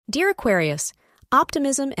Dear Aquarius,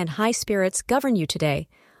 optimism and high spirits govern you today,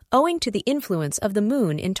 owing to the influence of the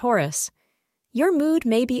moon in Taurus. Your mood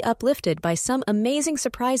may be uplifted by some amazing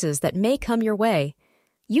surprises that may come your way.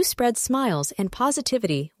 You spread smiles and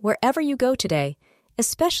positivity wherever you go today,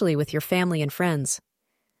 especially with your family and friends.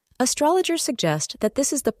 Astrologers suggest that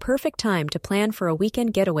this is the perfect time to plan for a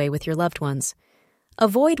weekend getaway with your loved ones.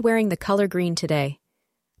 Avoid wearing the color green today.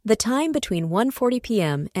 The time between 1:40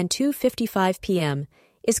 p.m. and 2:55 p.m.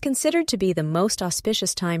 is considered to be the most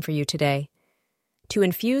auspicious time for you today. To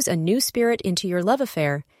infuse a new spirit into your love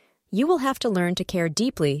affair, you will have to learn to care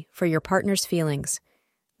deeply for your partner's feelings.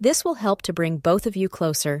 This will help to bring both of you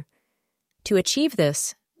closer. To achieve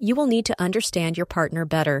this, you will need to understand your partner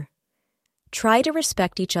better. Try to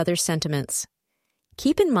respect each other's sentiments.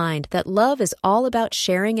 Keep in mind that love is all about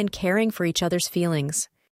sharing and caring for each other's feelings.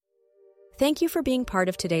 Thank you for being part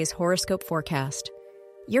of today's horoscope forecast.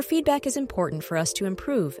 Your feedback is important for us to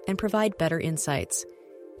improve and provide better insights.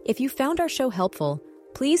 If you found our show helpful,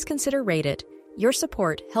 please consider rate it. Your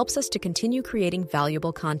support helps us to continue creating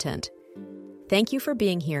valuable content. Thank you for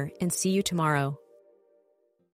being here and see you tomorrow.